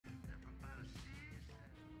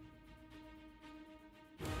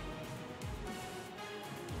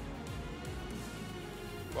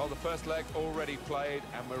Well, the first leg already played,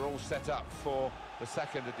 and we're all set up for the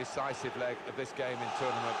second and decisive leg of this game in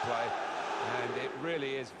tournament play. And it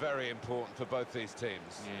really is very important for both these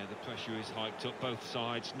teams. Yeah, the pressure is hyped up. Both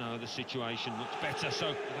sides know the situation much better, so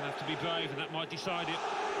they're going to have to be brave, and that might decide it.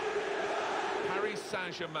 Paris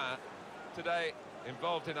Saint-Germain today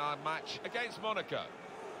involved in our match against Monaco.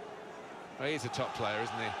 Well, he's a top player,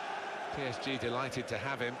 isn't he? PSG delighted to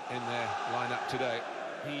have him in their lineup today.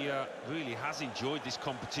 He really has enjoyed this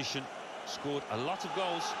competition, scored a lot of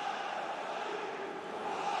goals.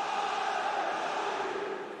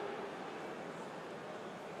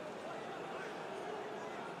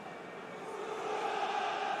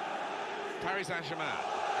 Paris Saint-Germain,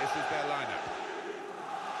 this is their lineup.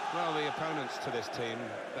 Well, the opponents to this team,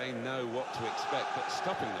 they know what to expect, but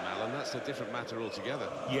stopping them, Alan, that's a different matter altogether.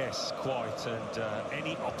 Yes, quite, and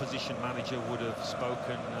any opposition manager would have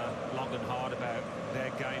spoken long and hard about their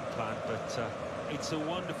game plan, but it's a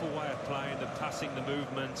wonderful way of playing, the passing, the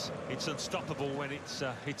movement. It's unstoppable when it's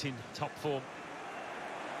hitting top form.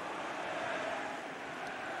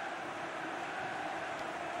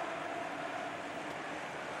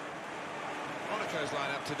 Monaco's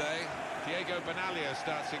lineup today. Diego Benaglio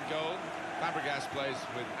starts in goal. Fabregas plays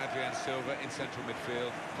with Adrien Silva in central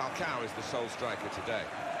midfield. Falcao is the sole striker today.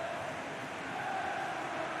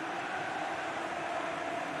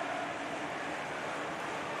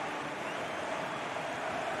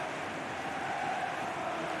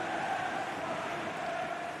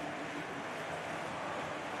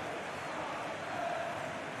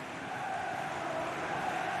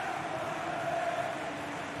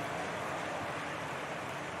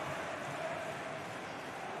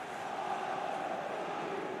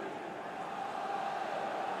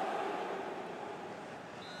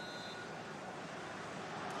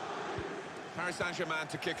 Paris Saint-Germain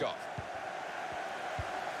to kick off.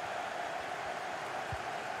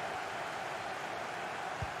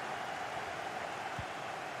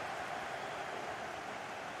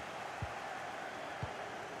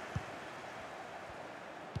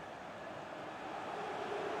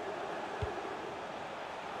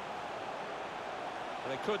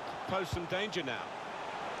 They could pose some danger now.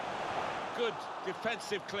 Good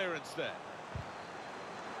defensive clearance there.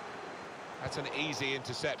 That's an easy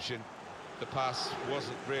interception. The pass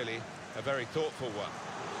wasn't really a very thoughtful one.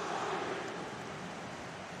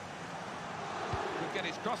 Could get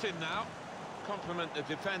his cross in now. Compliment the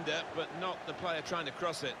defender, but not the player trying to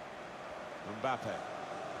cross it. Mbappe.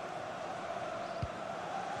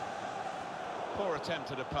 Poor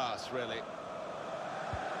attempt at a pass, really.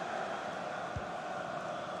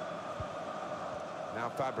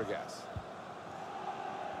 Now Fabregas.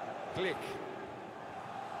 Ligue.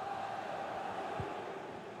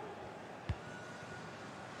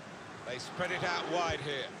 They spread it out wide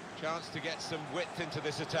here. Chance to get some width into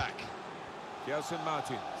this attack. Gelson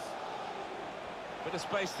Martins. Bit of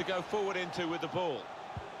space to go forward into with the ball.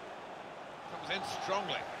 Comes in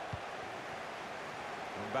strongly.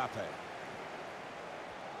 Mbappe.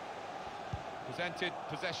 Presented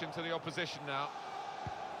possession to the opposition now.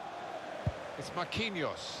 It's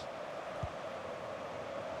Marquinhos.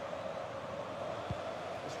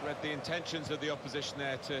 Just read the intentions of the opposition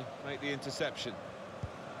there to make the interception.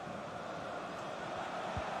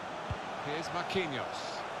 Here's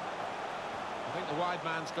Marquinhos. I think the wide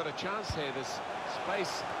man's got a chance here. There's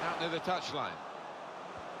space out near the touchline.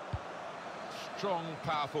 Strong,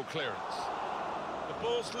 powerful clearance. The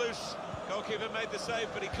ball's loose. Goalkeeper made the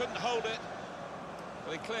save, but he couldn't hold it.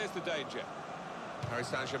 Well, he clears the danger. Paris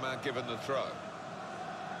Saint-Germain given the throw.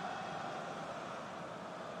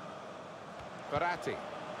 Verratti.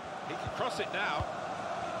 He can cross it now.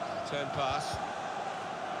 Turn pass.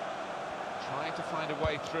 Trying to find a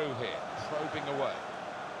way through here, probing away.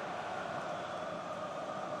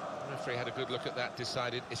 The referee had a good look at that,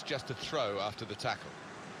 decided it's just a throw after the tackle.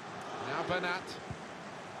 Now Bernat.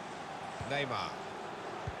 Neymar.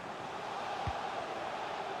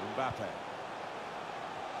 Mbappe.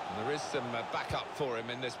 And there is some backup for him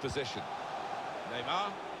in this position.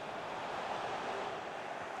 Neymar.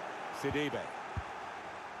 Sidibe.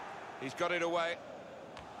 He's got it away.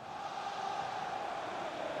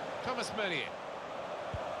 Thomas Meunier.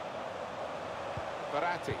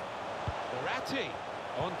 Verratti. Verratti.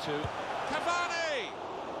 On to Cavani.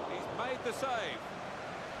 He's made the save.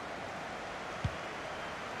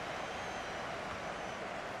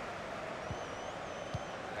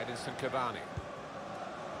 Edinson Cavani.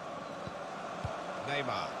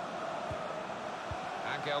 Neymar.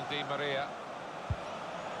 Angel Di Maria.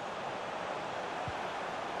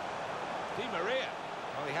 Di Maria.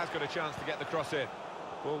 Well, he has got a chance to get the cross in.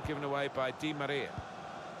 Ball given away by Di Maria.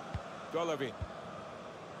 Golovin.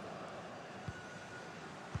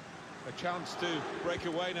 A chance to break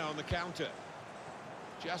away now on the counter.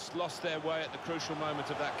 Just lost their way at the crucial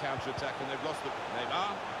moment of that counter-attack, and they've lost the...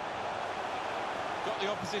 Neymar got the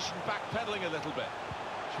opposition backpedaling a little bit.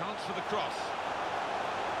 Chance for the cross.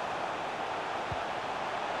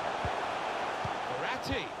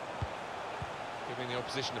 Verratti giving the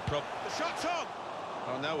opposition a problem. The shot's on!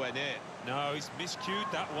 Oh, nowhere near. No, he's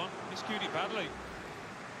miscued that one. Miscued it badly.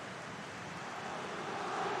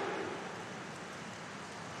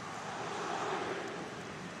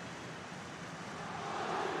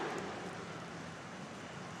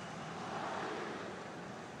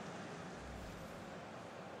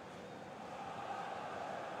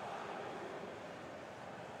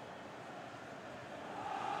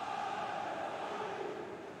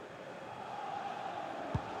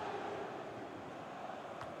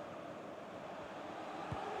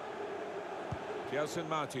 Gelson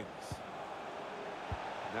Martins.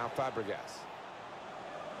 Now Fabregas.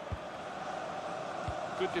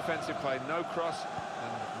 Good defensive play, no cross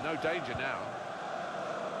and no danger now.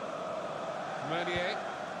 Meunier.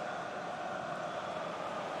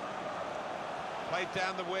 Played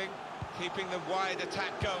down the wing, keeping the wide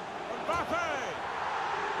attack going. Mbappe!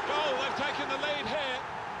 Goal, they've taken the lead here.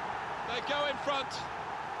 They go in front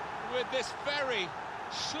with this very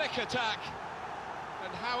slick attack.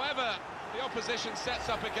 And however the opposition sets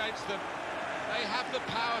up against them, they have the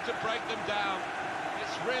power to break them down.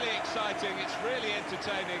 It's really exciting, it's really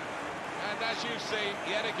entertaining, and as you've seen,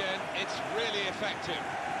 yet again, it's really effective.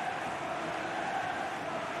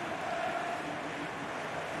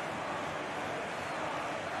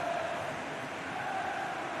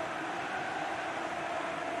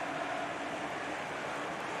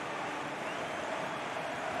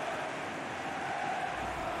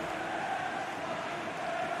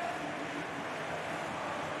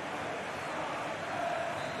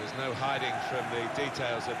 There's no hiding from the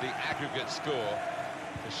details of the aggregate score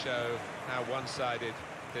to show how one-sided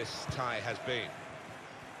this tie has been.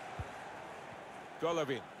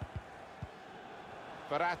 Golovin.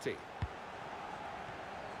 Verratti.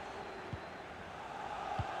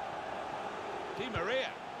 Di Maria.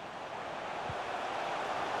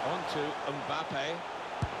 On to Mbappe.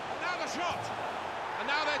 Now the shot! And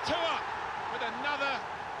now they're 2 up with another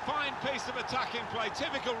fine piece of attacking play.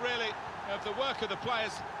 Typical, really, of the work of the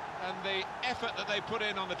players and the effort that they put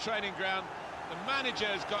in on the training ground. The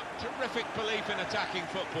manager's got terrific belief in attacking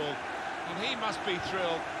football, and he must be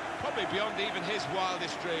thrilled, probably beyond even his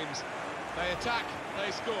wildest dreams. They attack,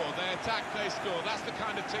 they score, they attack, they score. That's the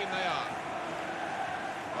kind of team they are.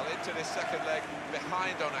 Well, into this second leg,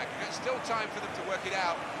 behind on aggregate. Still time for them to work it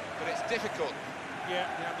out, but it's difficult. Yeah,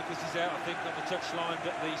 because he's out, I think, on the touchline,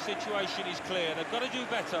 but the situation is clear. They've got to do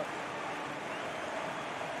better.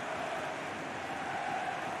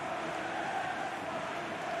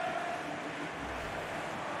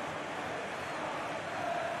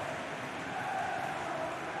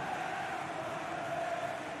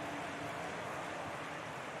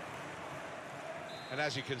 And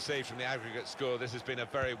as you can see from the aggregate score, this has been a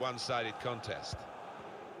very one-sided contest.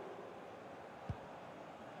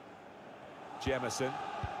 Germain.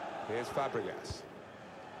 Here's Fabregas.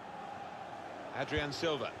 Adrian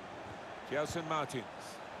Silva. Gelson Martins.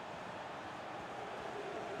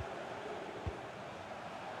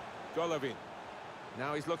 Golovin.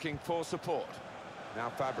 Now he's looking for support. Now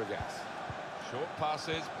Fabregas. Short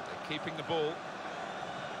passes, but they're keeping the ball.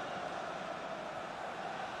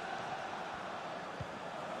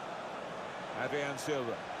 Adrian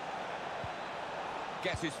Silva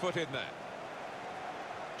gets his foot in there.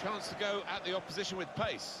 Chance to go at the opposition with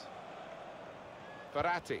pace.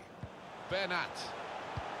 Verratti. Bernat.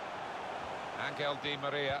 Angel Di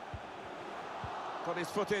Maria got his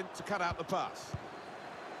foot in to cut out the pass.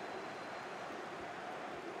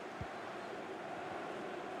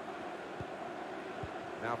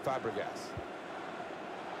 Now Fabregas.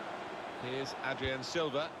 Here's Adrian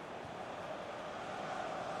Silva.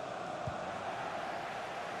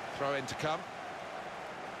 Throw in to come.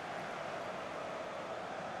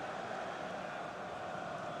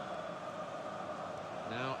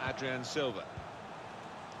 Now Adrian Silva.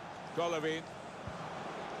 Golovin.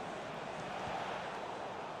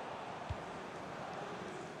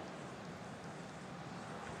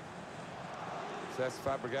 Cesc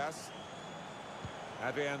Fabregas.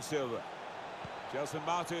 Adrian Silva. Gelson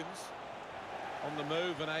Martins on the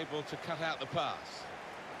move and able to cut out the pass.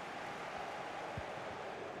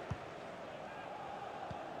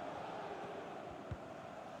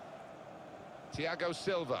 Thiago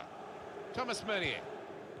Silva. Thomas Meunier.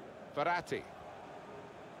 Verratti.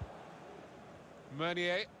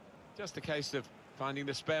 Meunier, just a case of Finding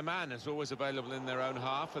the spare man is always available in their own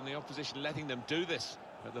half, and the opposition letting them do this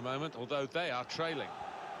at the moment, although they are trailing.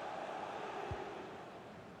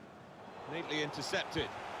 Neatly intercepted.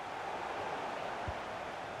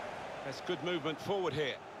 That's good movement forward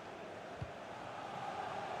here.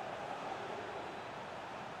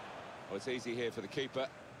 Oh, it's easy here for the keeper.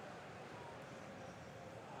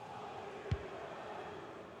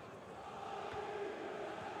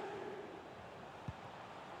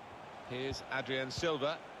 Here's Adrian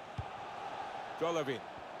Silva. Golovin.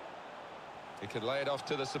 He can lay it off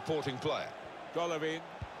to the supporting player. Golovin.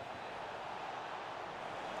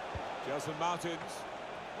 Gelson Martins.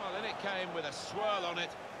 Well, then it came with a swirl on it,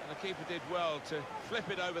 and the keeper did well to flip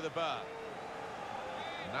it over the bar.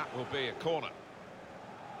 And that will be a corner.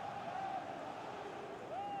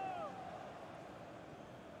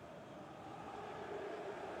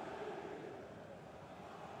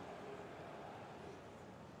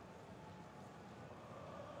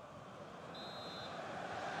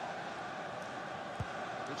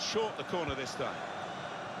 It's short, the corner this time.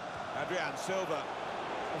 Adrian Silva.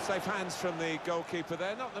 Well, safe hands from the goalkeeper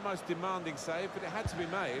there. Not the most demanding save, but it had to be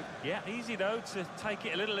made. Yeah, easy though, to take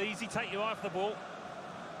it a little easy, take your eye off the ball.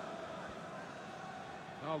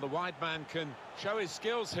 Well, the wide man can show his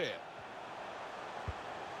skills here.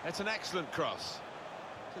 It's an excellent cross.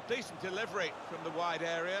 It's a decent delivery from the wide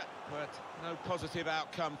area, but no positive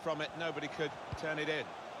outcome from it. Nobody could turn it in.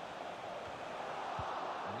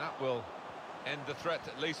 And that will end the threat,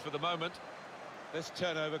 at least for the moment. This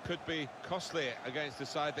turnover could be costly against a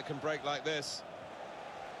side that can break like this.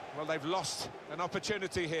 Well, they've lost an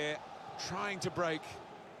opportunity here, trying to break.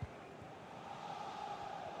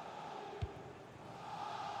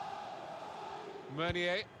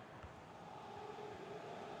 Meunier.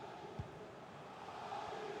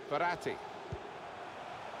 Verratti.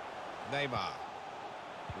 Neymar.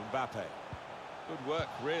 Mbappe. Good work,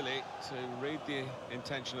 really, to read the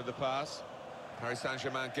intention of the pass. Paris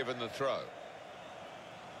Saint-Germain given the throw.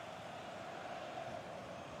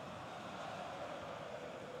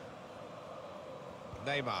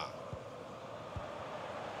 Neymar.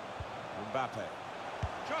 Mbappe.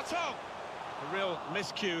 Shot on! A real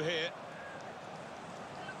miscue here.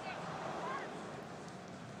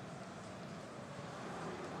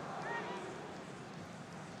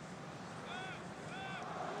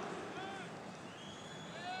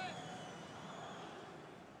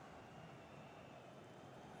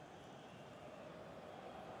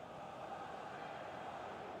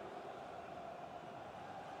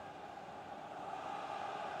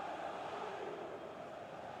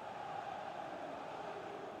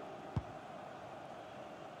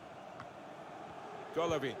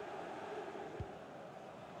 Golovin.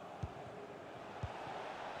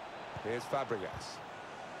 Here's Fabregas.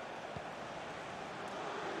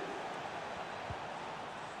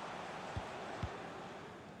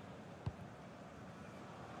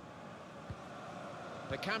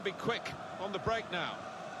 They can be quick on the break now.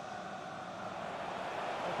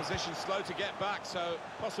 Opposition slow to get back, so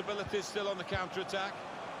possibilities still on the counter-attack.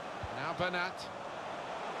 Now Bernat.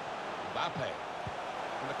 Mbappe.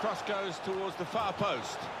 And the cross goes towards the far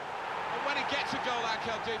post. And when he gets a goal,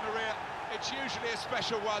 Angel Di Maria, it's usually a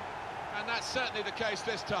special one, and that's certainly the case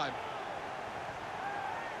this time.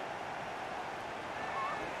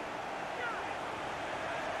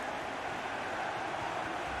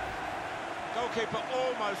 Goalkeeper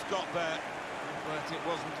almost got there, but it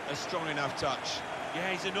wasn't a strong enough touch.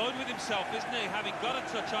 Yeah, he's annoyed with himself, isn't he? Having got a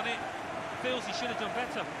touch on it, feels he should have done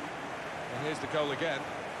better. And here's the goal again.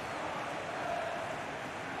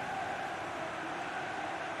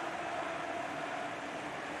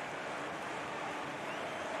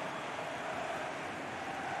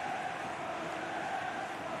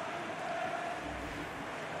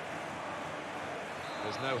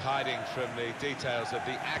 There's no hiding from the details of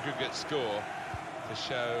the aggregate score to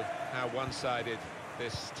show how one-sided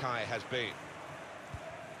this tie has been.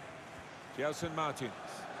 Gelson Martins.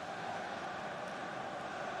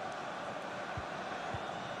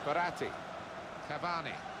 Verratti.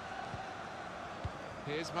 Cavani.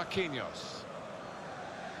 Here's Marquinhos.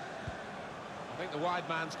 I think the wide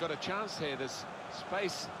man's got a chance here. There's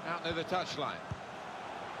space out near the touchline.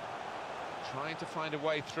 Trying to find a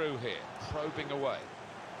way through here, probing away.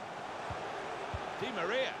 Di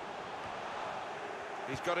Maria.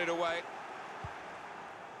 He's got it away.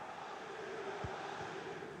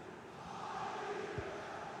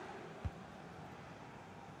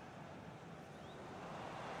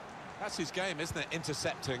 That's his game, isn't it?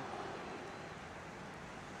 Intercepting.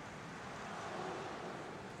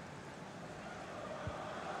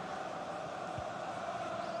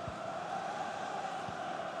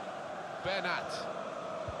 Bernat.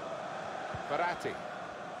 Verratti.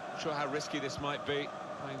 Not sure how risky this might be,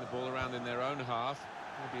 playing the ball around in their own half.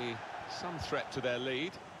 Maybe some threat to their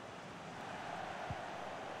lead.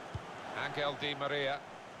 Angel Di Maria.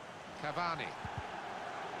 Cavani.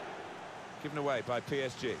 Given away by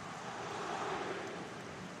PSG.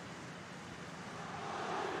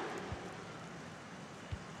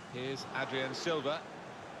 Here's Adrien Silva.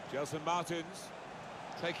 Gelson Martins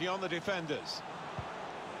taking on the defenders.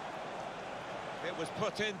 It was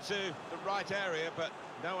put into the right area, but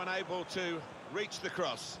no one able to reach the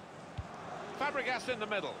cross. Fabregas in the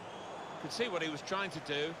middle. Could see what he was trying to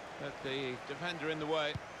do, but the defender in the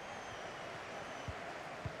way.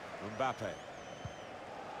 Mbappe.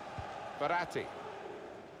 Verratti.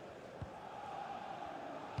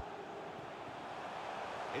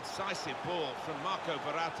 Incisive ball from Marco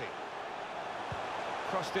Verratti.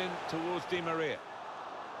 Crossed in towards Di Maria.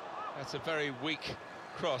 That's a very weak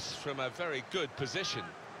cross from a very good position.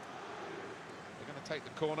 They're going to take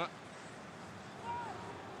the corner.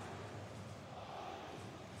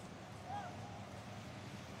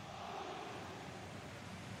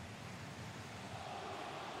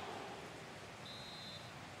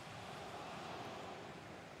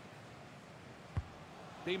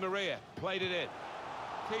 Di Maria played it in.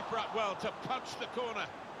 Keeper up well to punch the corner.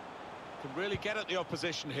 Can really get at the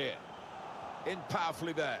opposition here. In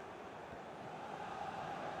powerfully there.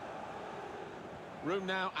 Room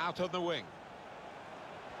now out on the wing.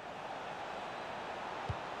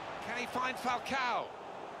 Can he find Falcao?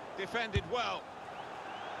 Defended well.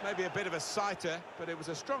 Maybe a bit of a sighter, but it was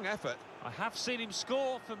a strong effort. I have seen him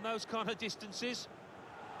score from those kind of distances.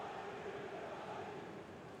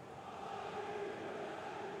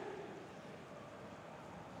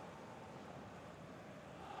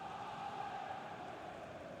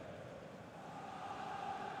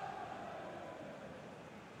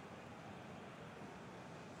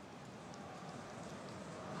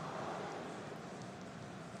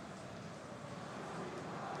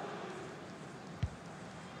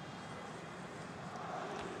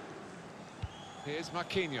 Here's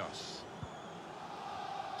Marquinhos.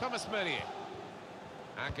 Thomas Meunier.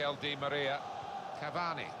 Angel Di Maria.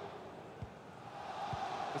 Cavani.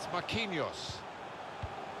 It's Marquinhos.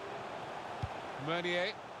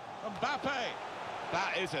 Meunier. Mbappe!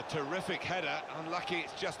 That is a terrific header. Unlucky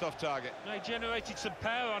it's just off target. They generated some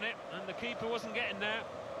power on it, and the keeper wasn't getting there.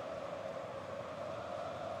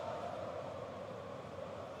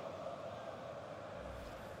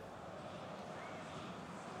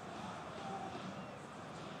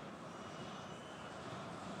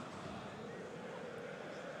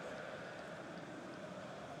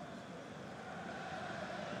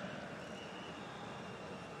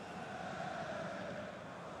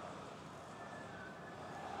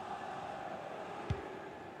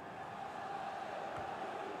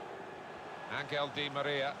 Angel Di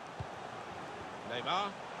Maria. Neymar.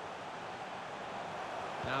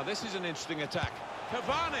 Now this is an interesting attack.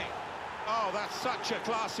 Cavani! Oh, that's such a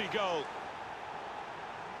classy goal.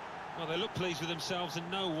 Well, they look pleased with themselves, and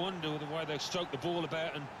no wonder with the way they stroked the ball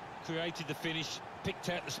about and created the finish, picked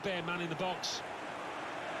out the spare man in the box.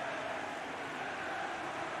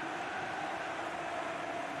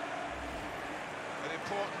 An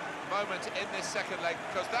important moment in this second leg,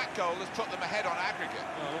 because that goal has put them ahead on aggregate.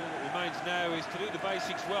 Well, all that remains now is to do the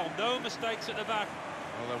basics well. No mistakes at the back.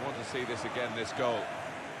 Well, they want to see this again, this goal.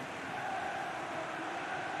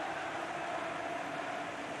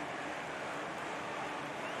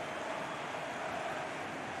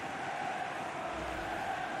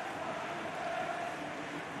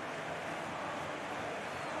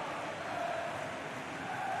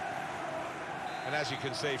 And as you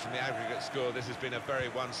can see from the aggregate score, this has been a very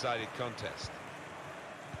one-sided contest.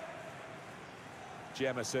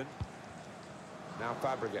 Germain. Now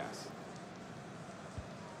Fabregas.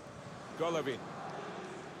 Golovin.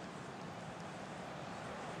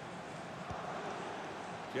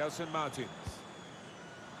 Gelson Martins.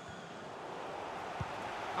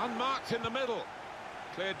 Unmarked in the middle.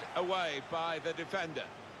 Cleared away by the defender.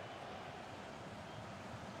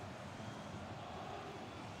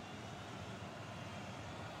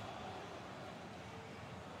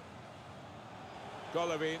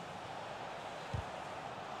 Golovin.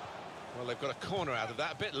 Well, they've got a corner out of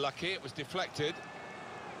that. A bit lucky, it was deflected.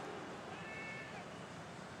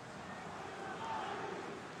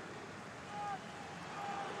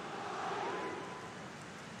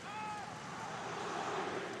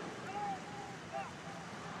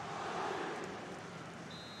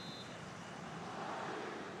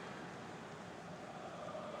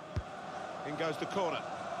 In goes the corner.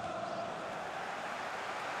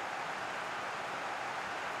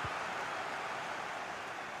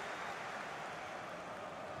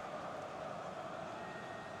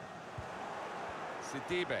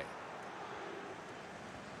 Sidibe.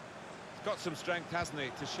 He's got some strength, hasn't he,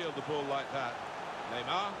 to shield the ball like that.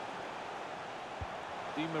 Neymar.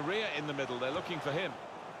 Di Maria in the middle, they're looking for him.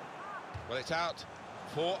 Well, it's out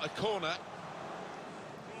for a corner.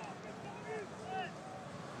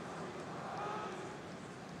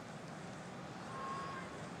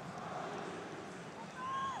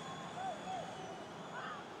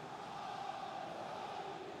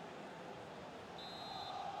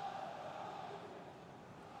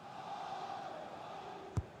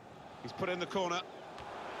 He's put in the corner.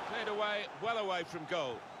 Cleared away, well away from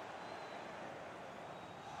goal.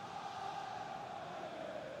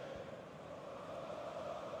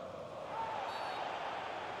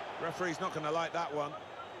 Referee's not going to like that one.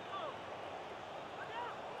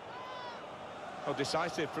 Oh,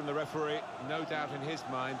 decisive from the referee. No doubt in his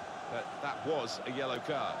mind that that was a yellow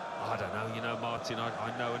card. I don't know, you know, Martin,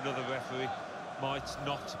 I know another referee might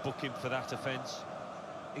not book him for that offence.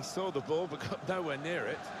 He saw the ball but got nowhere near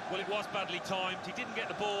it. Well, it was badly timed. He didn't get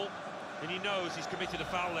the ball, and he knows he's committed a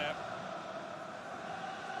foul there.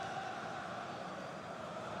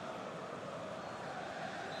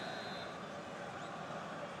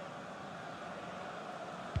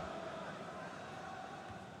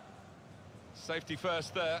 Safety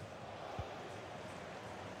first there.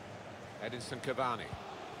 Edinson Cavani.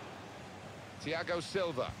 Thiago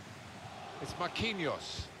Silva. It's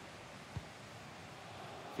Marquinhos.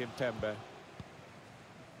 Kimpembe.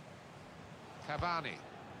 Cavani.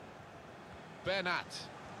 Bernat.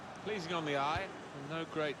 Pleasing on the eye. No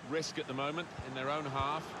great risk at the moment in their own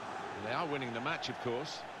half. And they are winning the match, of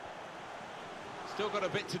course. Still got a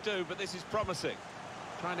bit to do, but this is promising.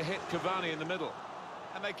 Trying to hit Cavani in the middle.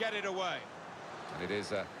 And they get it away. And it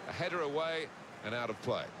is a header away and out of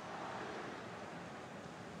play.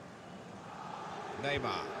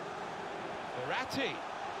 Neymar. Verratti.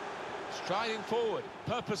 Striding forward,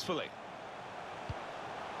 purposefully.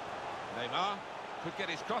 Neymar could get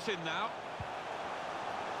his cross in now.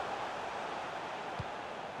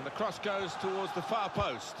 And the cross goes towards the far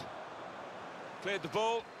post. Cleared the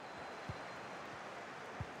ball.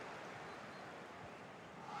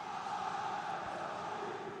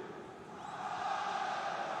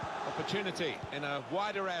 Opportunity in a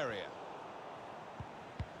wider area.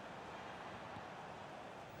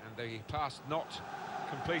 And the pass not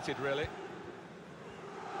completed, really.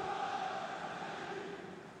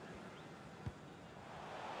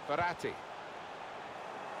 Verratti.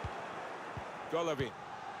 Golovin.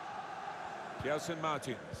 Gelson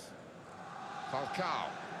Martins. Falcao.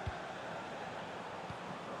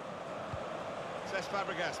 Cesc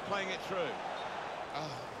Fabregas playing it through.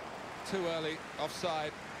 Oh, too early,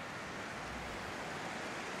 offside.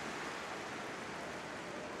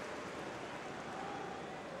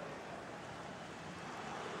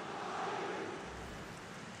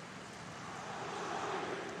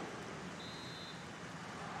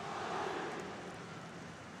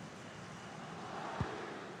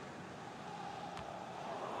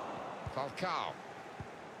 Falcao.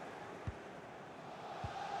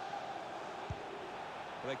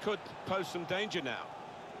 They could pose some danger now.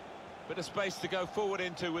 Bit of space to go forward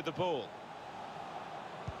into with the ball.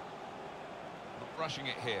 Not rushing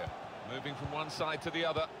it here. Moving from one side to the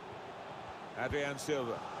other. Adrian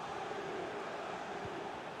Silva.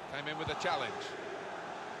 Came in with a challenge.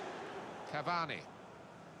 Cavani.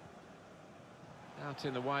 Out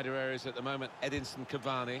in the wider areas at the moment, Edinson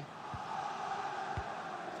Cavani.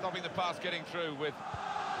 Stopping the pass getting through with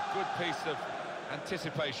a good piece of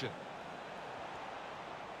anticipation.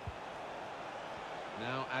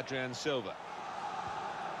 Now Adrian Silva.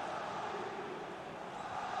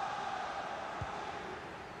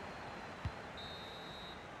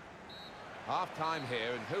 Half-time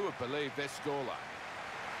here, and who would believe this scoreline?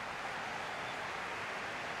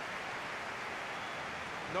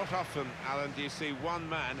 Not often, Alan, do you see one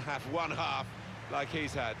man have one half like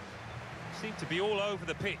he's had. Seemed to be all over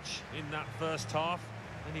the pitch in that first half,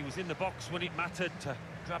 and he was in the box when it mattered to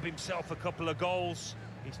grab himself a couple of goals.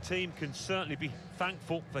 His team can certainly be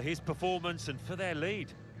thankful for his performance and for their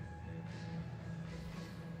lead.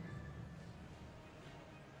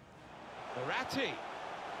 Verratti.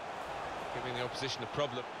 Giving the opposition a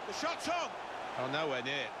problem. The shot's on! Oh, nowhere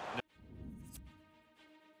near.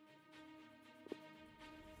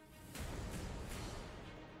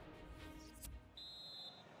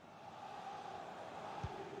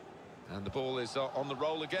 And the ball is on the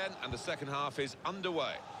roll again, and the second half is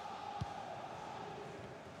underway.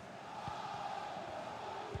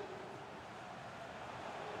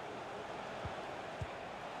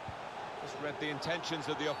 Just read the intentions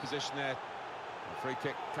of the opposition there. A free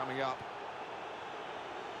kick coming up.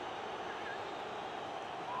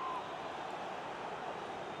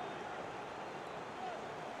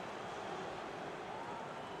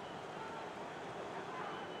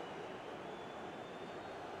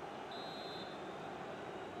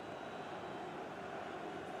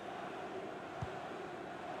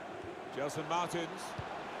 Gelson Martins.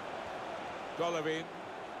 Golovin.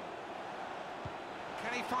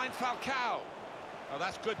 Can he find Falcao? Oh,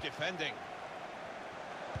 that's good defending.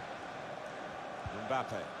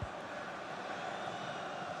 Mbappe.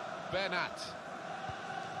 Bernat.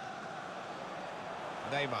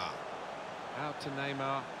 Neymar. Out to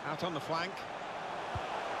Neymar. Out on the flank.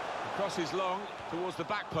 The cross is long towards the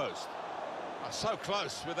back post. Oh, so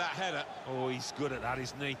close with that header. Oh, he's good at that,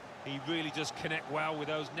 isn't he? He really does connect well with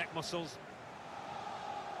those neck muscles.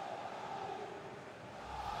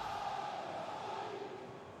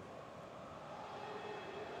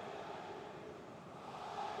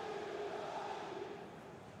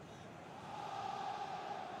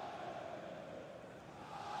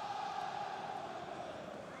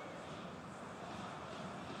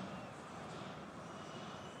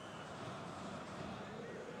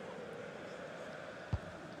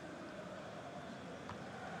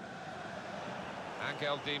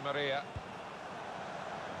 Angel Di Maria.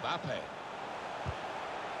 Mbappe.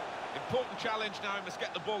 Important challenge now, he must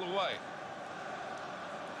get the ball away.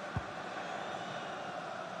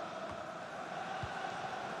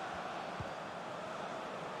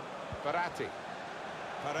 Verratti.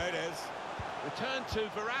 Paredes. Return to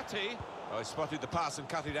Verratti. Oh, he spotted the pass and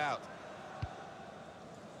cut it out.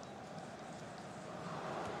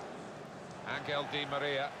 Angel Di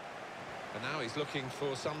Maria. And now he's looking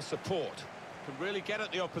for some support. Can really get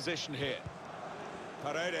at the opposition here.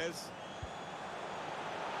 Paredes.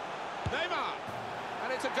 Neymar!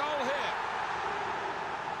 And it's a goal here.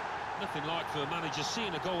 Nothing like for a manager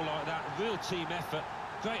seeing a goal like that. Real team effort.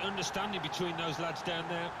 Great understanding between those lads down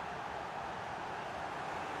there.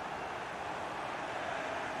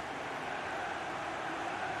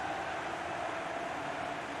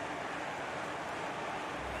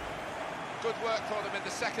 Good work for them in the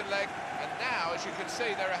second leg, and now, as you can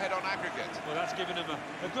see, they're ahead on aggregate. Well, that's given them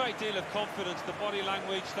a great deal of confidence. The body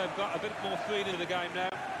language, they've got a bit more freedom in the game now.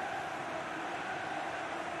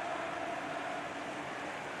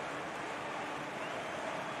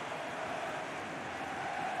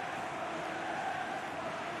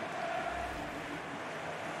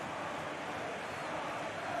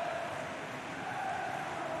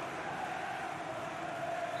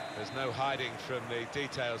 There's no hiding from the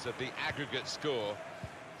details of the aggregate score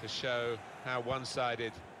to show how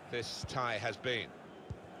one-sided this tie has been.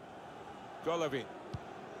 Golovin.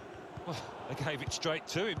 Well, they gave it straight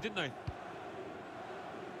to him, didn't they?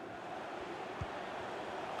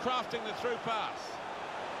 Crafting the through pass.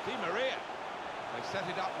 Di Maria. They set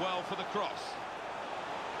it up well for the cross.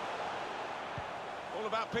 All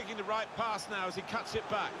about picking the right pass now as he cuts it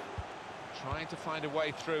back. Trying to find a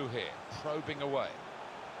way through here, probing away.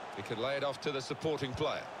 He could lay it off to the supporting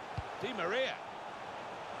player. Di Maria.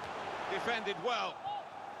 Defended well.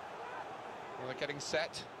 Well, they're getting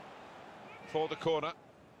set for the corner.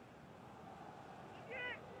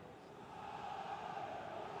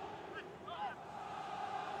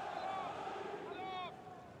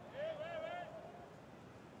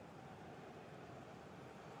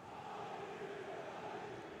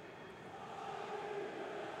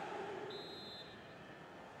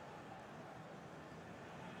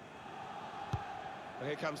 And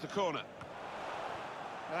here comes the corner.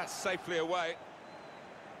 That's safely away.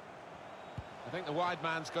 I think the wide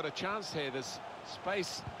man's got a chance here. There's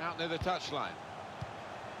space out near the touchline.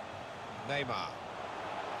 Neymar.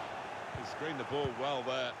 He screened the ball well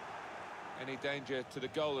there. Any danger to the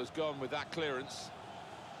goal has gone with that clearance.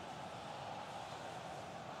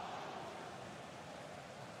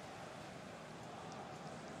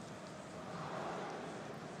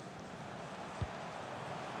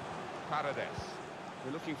 Paredes.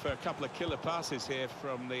 We're looking for a couple of killer passes here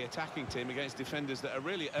from the attacking team against defenders that are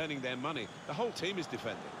really earning their money. The whole team is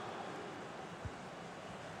defending.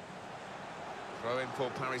 Throw in for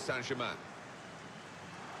Paris Saint-Germain.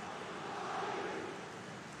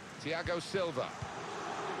 Thiago Silva.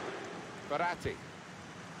 Verratti.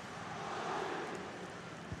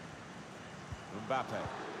 Mbappe.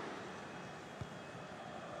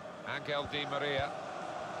 Angel Di Maria.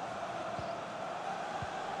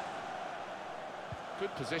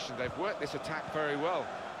 Good position. They've worked this attack very well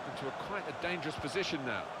into quite a dangerous position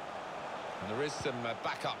now. And there is some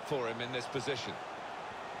backup for him in this position.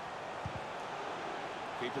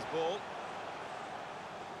 Keeper's ball.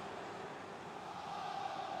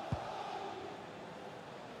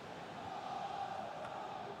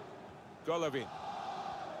 Golovin.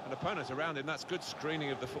 An opponent around him. That's good screening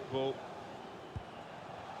of the football.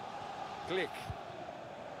 Ligue.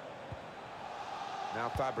 Now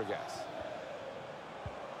Fabregas.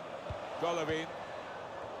 Golovin.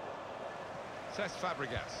 Cesc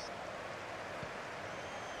Fabregas.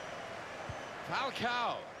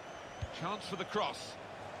 Falcao. Chance for the cross.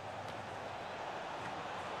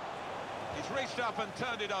 He's reached up and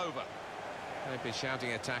turned it over. They've been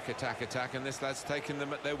shouting attack, attack, attack, and this lad's taken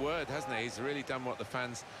them at their word, hasn't he? He's really done what the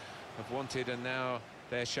fans have wanted, and now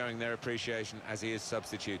they're showing their appreciation as he is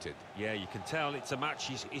substituted. Yeah, you can tell it's a match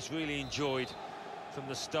he's really enjoyed from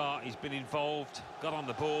the start. He's been involved, got on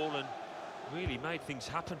the ball, and really made things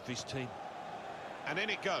happen for his team. And in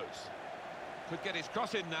it goes. Could get his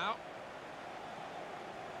cross in now.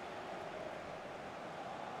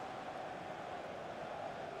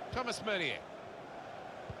 Thomas Meunier.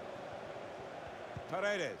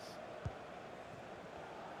 Paredes.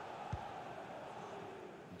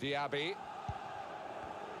 Diaby.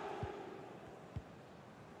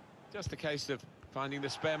 Just a case of finding the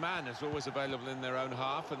spare man, as always available in their own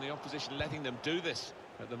half, and the opposition letting them do this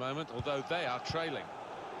at the moment, although they are trailing.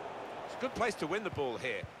 It's a good place to win the ball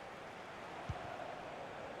here.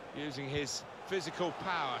 Using his physical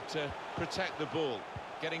power to protect the ball.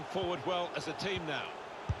 Getting forward well as a team now.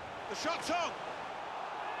 The shot's on!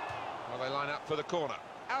 Well, they line up for the corner.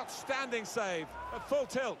 Outstanding save at full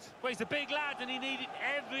tilt. Well, he's a big lad and he needed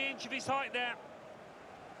every inch of his height there.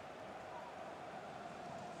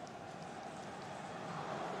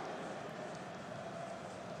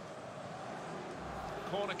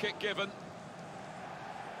 Corner kick given.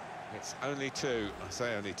 It's only two. I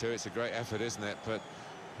say only two. It's a great effort, isn't it? But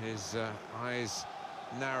his eyes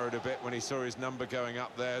narrowed a bit when he saw his number going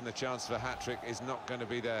up there, and the chance for a hat-trick is not going to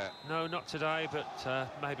be there. No, not today,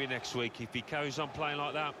 but maybe next week if he carries on playing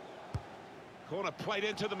like that. Corner played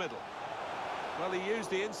into the middle. Well, he used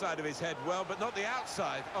the inside of his head well, but not the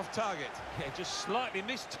outside, off target. Yeah, just slightly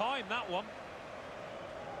mistimed that one.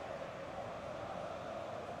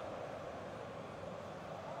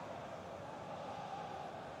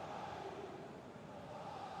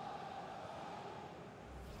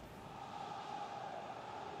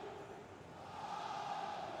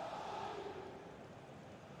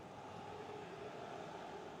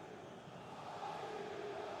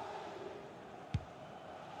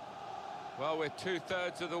 Well, we're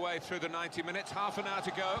two-thirds of the way through the 90 minutes, half an hour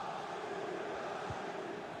to go.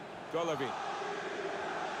 Golovin.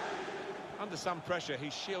 Under some pressure, he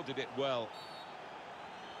shielded it well.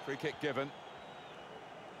 Free kick given.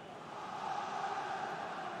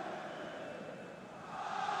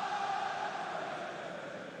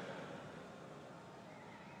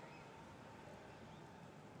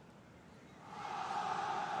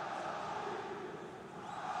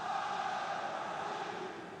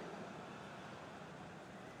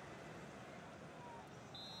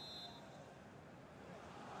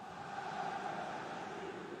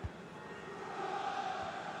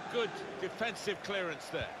 Good defensive clearance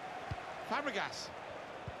there. Fabregas.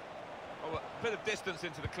 Oh, a bit of distance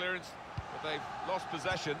into the clearance, but they've lost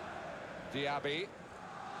possession. Diaby.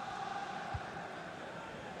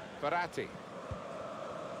 Verratti.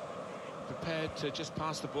 Prepared to just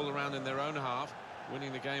pass the ball around in their own half,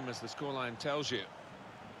 winning the game as the scoreline tells you.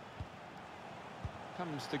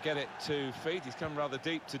 Comes to get it to feet. He's come rather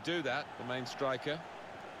deep to do that, the main striker.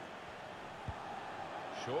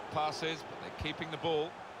 Short passes, but they're keeping the ball.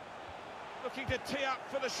 Looking to tee up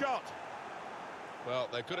for the shot. Well,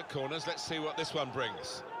 they're good at corners. Let's see what this one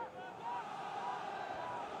brings.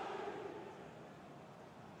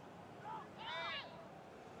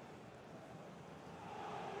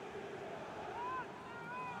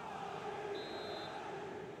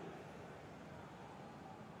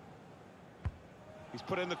 He's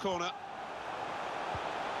put in the corner.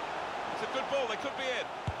 It's a good ball. They could be in.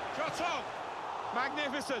 Shot on.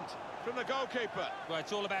 Magnificent from the goalkeeper. Well,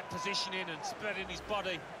 it's all about positioning and spreading his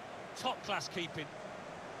body. Top-class keeping.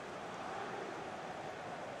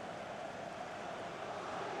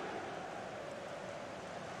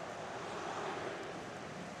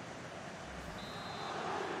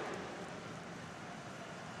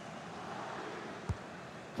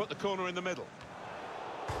 Put the corner in the middle.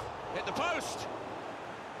 Hit the post.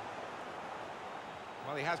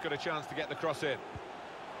 Well, he has got a chance to get the cross in.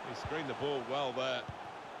 He screened the ball well there.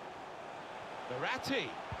 Verratti.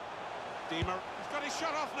 He's got his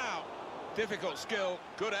shot off now. Difficult skill,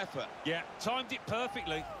 good effort. Yeah, timed it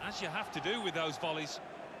perfectly, as you have to do with those volleys.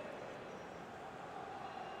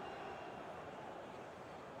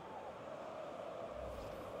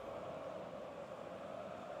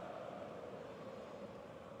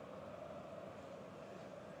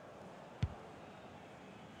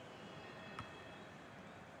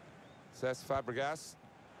 Says Fabregas.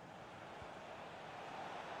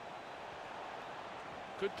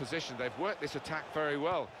 Good position. They've worked this attack very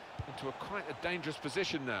well into quite a dangerous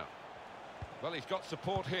position now. Well, he's got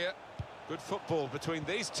support here. Good football between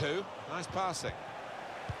these two. Nice passing.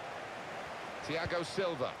 Thiago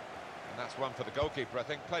Silva. And that's one for the goalkeeper, I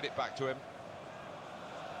think. Played it back to him.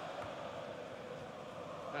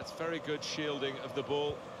 That's very good shielding of the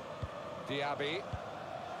ball. Diaby.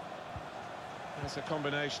 That's a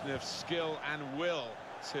combination of skill and will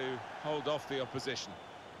to hold off the opposition.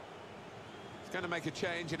 He's going to make a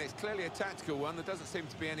change, and it's clearly a tactical one. There doesn't seem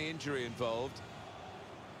to be any injury involved.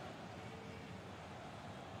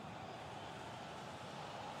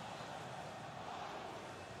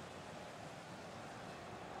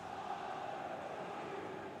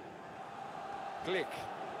 Ligue.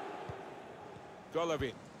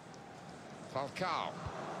 Golovin. Falcao.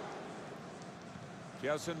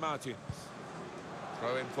 Gelson Martins.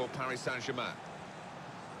 Throw in for Paris Saint-Germain.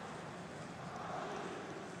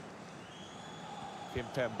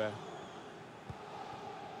 Kimpembe.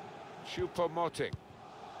 Choupo-Moting.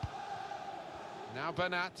 Now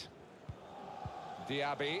Bernat.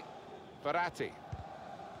 Diaby. Verratti.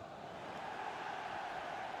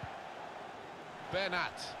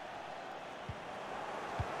 Bernat.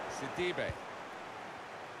 Sidibe.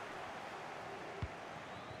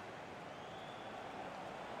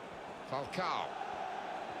 Falcao.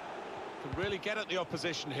 Can really get at the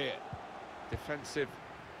opposition here. Defensive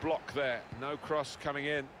block there. No cross coming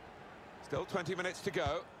in. Still 20 minutes to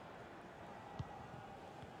go.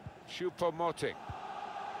 Choupo-Moting.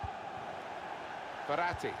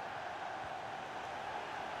 Verratti.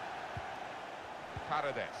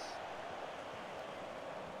 Paredes.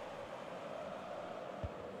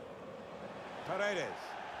 Paredes.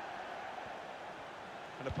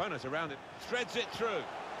 An opponent around it. Threads it through.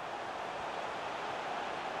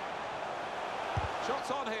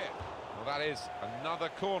 Shots on here. Well, that is another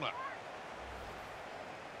corner.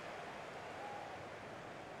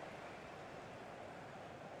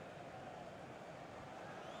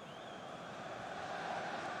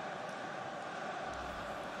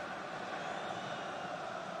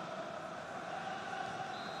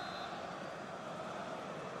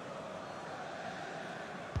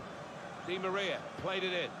 Di Maria played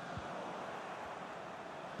it in.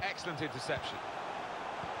 Excellent interception.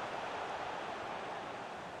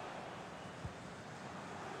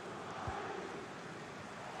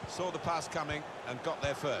 Saw the pass coming and got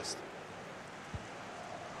there first.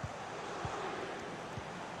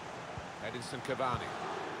 Edinson Cavani.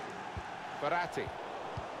 Verratti.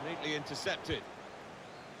 Neatly intercepted.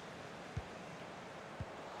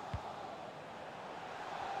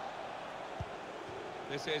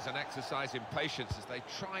 This is an exercise in patience as they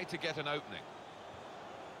try to get an opening.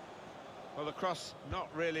 Well, the cross not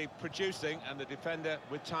really producing, and the defender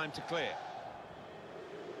with time to clear.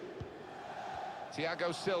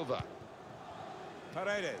 Thiago Silva.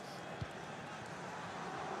 Paredes.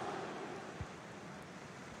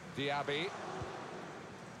 Diaby.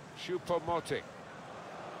 Choupo-Moting.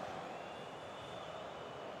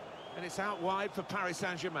 And it's out wide for Paris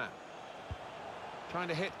Saint-Germain. Trying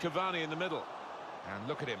to hit Cavani in the middle. And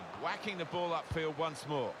look at him, whacking the ball upfield once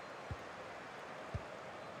more.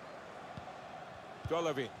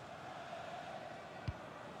 Golovin.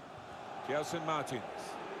 Gelson Martins.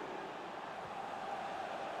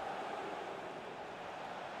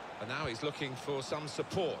 And now he's looking for some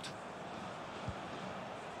support.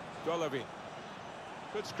 Golovin.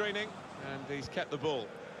 Good screening, and he's kept the ball.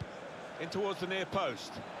 In towards the near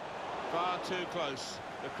post. Far too close,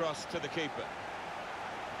 the cross to the keeper.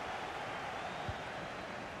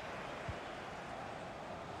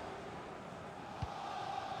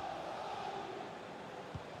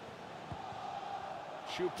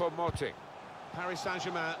 Choupo-Moting. Paris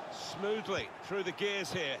Saint-Germain smoothly through the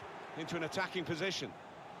gears here into an attacking position.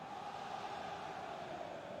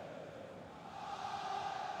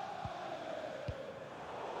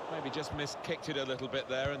 Maybe just kicked it a little bit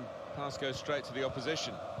there, and pass goes straight to the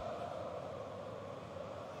opposition.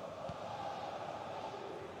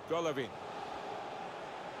 Golovin.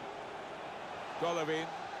 Golovin.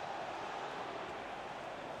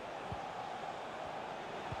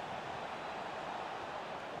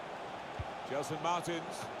 Gelson Martins.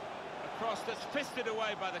 A cross that's fisted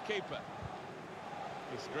away by the keeper.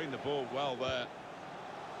 He screened the ball well there.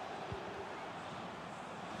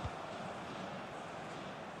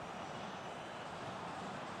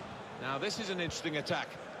 Now this is an interesting attack.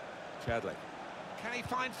 Chadley. Can he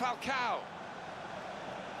find Falcao?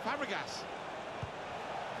 Fabregas.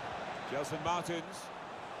 Gelson Martins.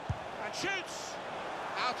 And shoots!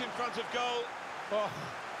 Out in front of goal. Oh,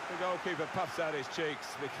 the goalkeeper puffs out his cheeks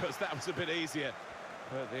because that was a bit easier.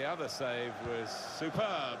 But the other save was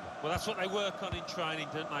superb. Well, that's what they work on in training,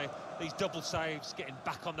 don't they? These double saves, getting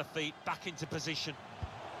back on the feet, back into position.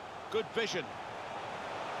 Good vision.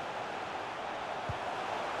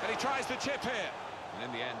 And he tries to chip here. And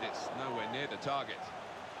in the end, it's nowhere near the target.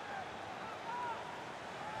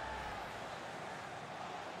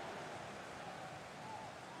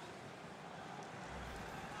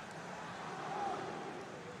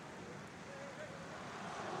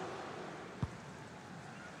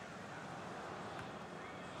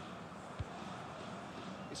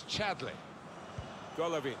 It's Chadley.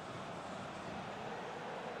 Golovin.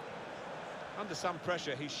 Under some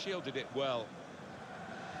pressure, he shielded it well.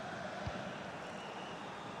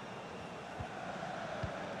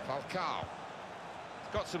 Falcao.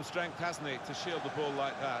 He's got some strength, hasn't he, to shield the ball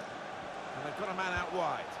like that. And they've got a man out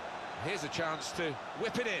wide. Here's a chance to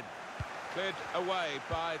whip it in. Cleared away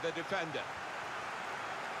by the defender.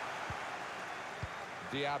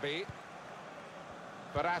 Diaby.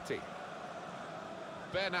 Verratti.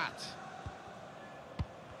 Bernat.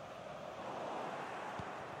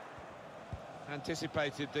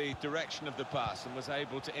 Anticipated the direction of the pass and was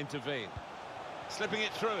able to intervene. Slipping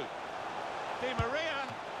it through. Di Maria.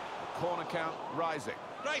 The corner count rising.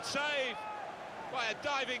 Great save by a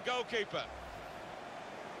diving goalkeeper.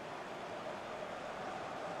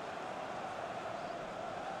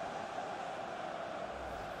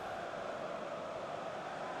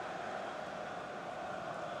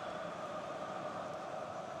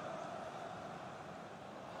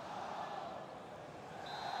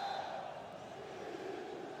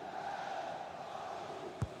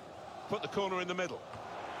 Put the corner in the middle.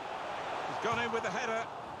 He's gone in with the header,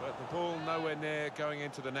 but the ball nowhere near going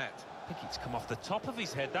into the net. I think it's come off the top of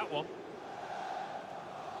his head, that one.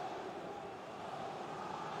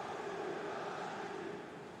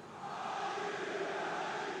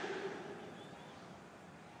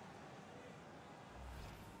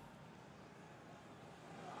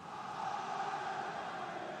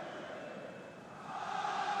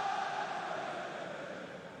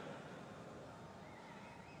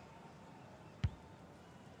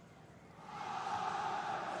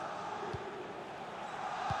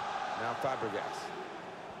 Now Fabregas.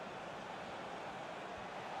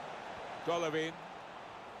 Golovin.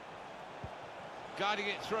 Guiding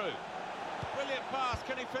it through. Brilliant pass,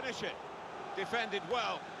 can he finish it? Defended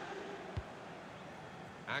well.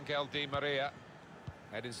 Angel Di Maria.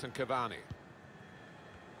 Edinson Cavani.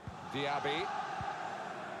 Diaby.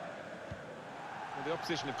 Well, the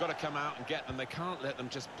opposition have got to come out and get them. They can't let them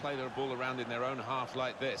just play their ball around in their own half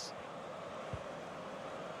like this.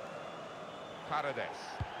 Paredes.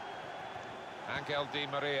 Angel Di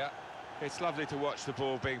Maria. It's lovely to watch the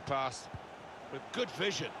ball being passed with good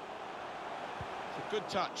vision. It's a good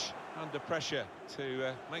touch under pressure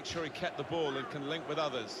to make sure he kept the ball and can link with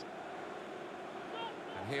others.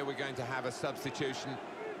 And here we're going to have a substitution,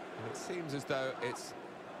 and it seems as though it's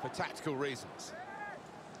for tactical reasons.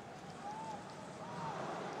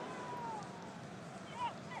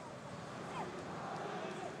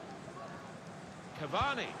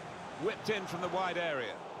 Cavani whipped in from the wide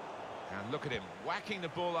area. And look at him, whacking the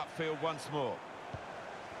ball upfield once more.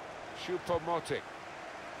 Choupo-Moting.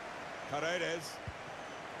 Paredes.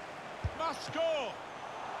 Must score!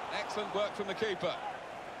 Excellent work from the keeper.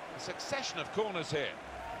 A succession of corners here.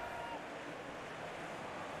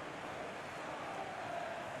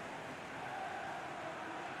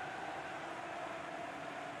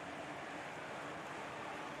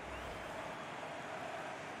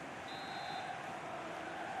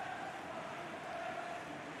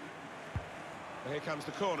 Here comes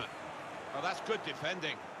the corner. Oh, that's good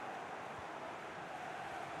defending.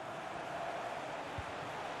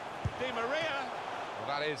 Di Maria.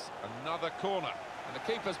 Well, that is another corner. And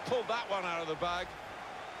the keeper's pulled that one out of the bag.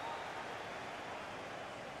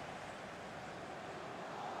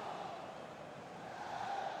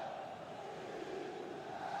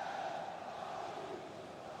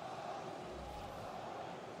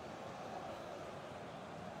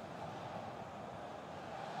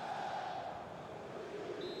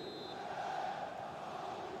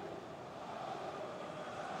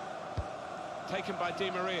 Taken by Di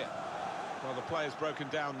Maria. Well, the player's broken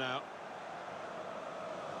down now.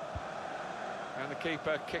 And the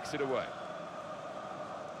keeper kicks it away.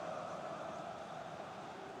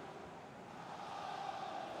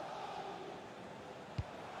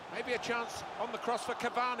 Maybe a chance on the cross for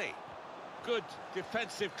Cavani. Good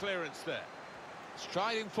defensive clearance there.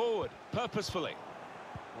 Striding forward, purposefully.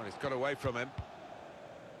 Well, he's got away from him.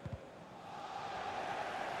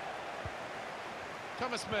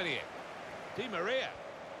 Thomas Meunier. Di Maria.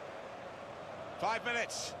 5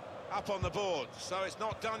 minutes up on the board, so it's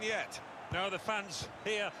not done yet. No, the fans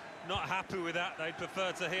here not happy with that. They'd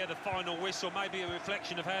prefer to hear the final whistle, maybe a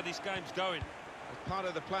reflection of how this game's going. As part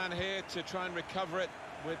of the plan here to try and recover it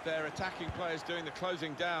with their attacking players doing the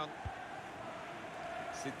closing down.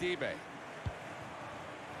 Sidibe.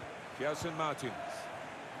 Gelson Martins.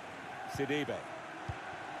 Sidibe.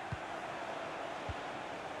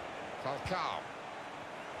 Falcao.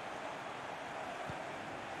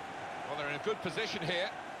 Well, they're in a good position here.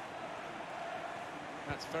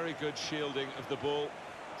 That's very good shielding of the ball,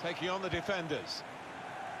 taking on the defenders.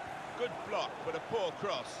 Good block, but a poor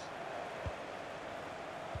cross.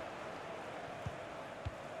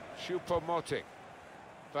 Choupo-Moting.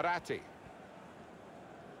 Verratti.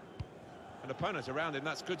 An opponent around him,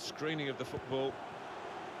 that's good screening of the football.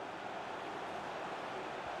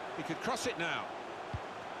 He could cross it now.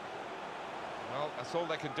 Well, that's all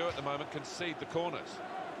they can do at the moment, concede the corners.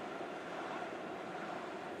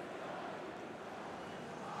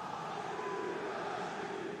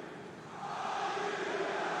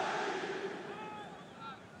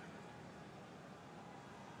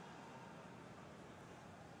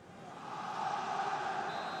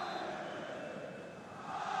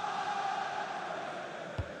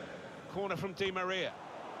 Corner from Di Maria.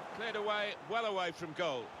 Cleared away, well away from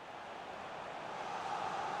goal.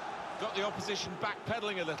 Got the opposition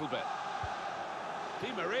backpedaling a little bit.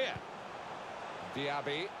 Di Maria.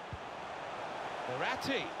 Diaby.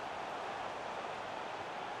 Verratti.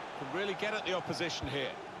 Can really get at the opposition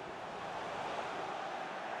here.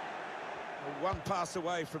 Well, one pass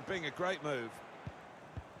away from being a great move.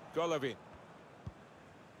 Golovin.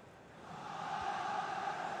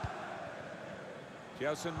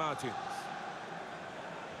 Gelson Martins.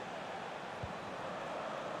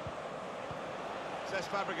 Cesc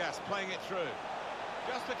Fabregas playing it through.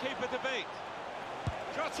 Just the keeper to beat.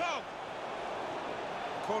 Shot on!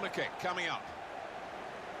 Corner kick coming up.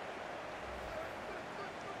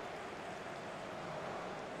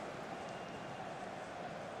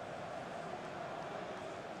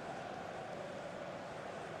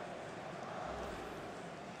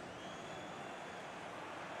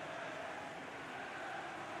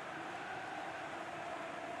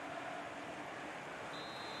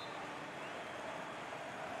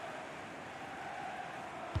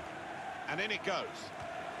 And in it goes.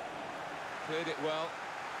 Cleared it well.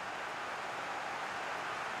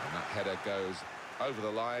 And that header goes over the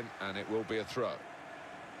line, and it will be a throw.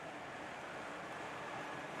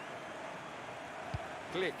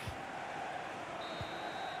 Ligue.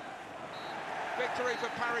 Victory for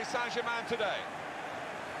Paris Saint-Germain today.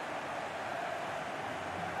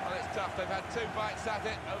 Well, it's tough. They've had two bites at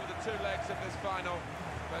it over the two legs of this final.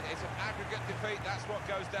 But it's an aggregate defeat. That's what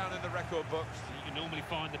goes down in the record books. You can normally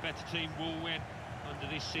find the better team will win under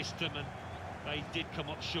this system, and they did come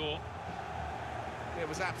up short. It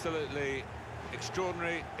was absolutely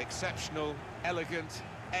extraordinary, exceptional, elegant,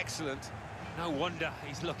 excellent. No wonder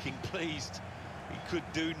he's looking pleased. He could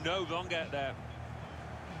do no wrong out there.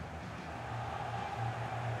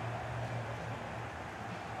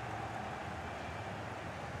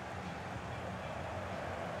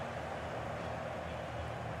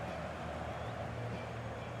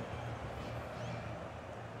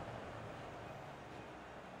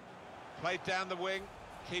 Played down the wing,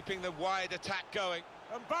 keeping the wide attack going.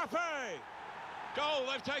 Mbappe! Goal,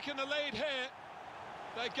 they've taken the lead here.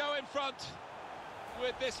 They go in front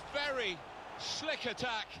with this very slick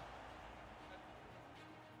attack.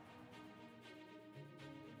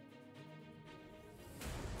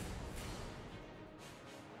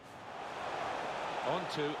 On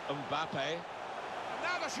to Mbappe. And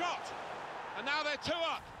now the shot! And now they're 2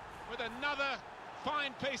 up with another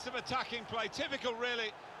fine piece of attacking play. Typical,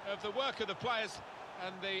 really, of the work of the players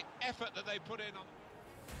and the effort that they put in on.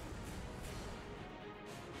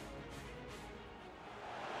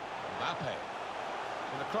 Mbappe.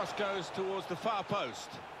 And the cross goes towards the far post.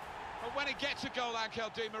 But when it gets a goal, Angel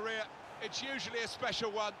Di Maria, it's usually a special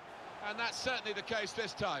one, and that's certainly the case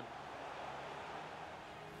this time.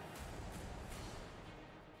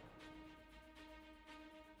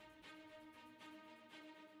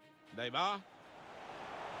 Neymar.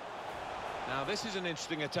 Now this is an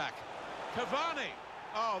interesting attack. Cavani!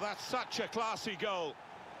 Oh, that's such a classy goal.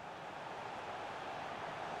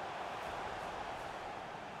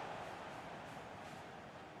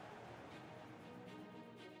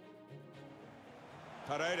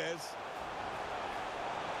 Paredes.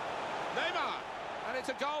 Neymar! And it's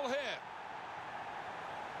a goal here.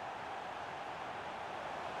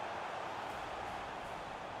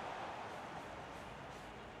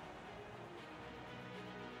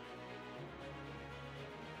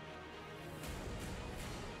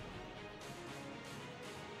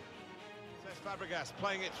 Fabregas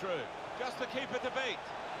playing it through. Just the keeper to beat.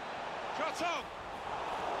 Shot on!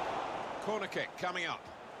 Corner kick coming up.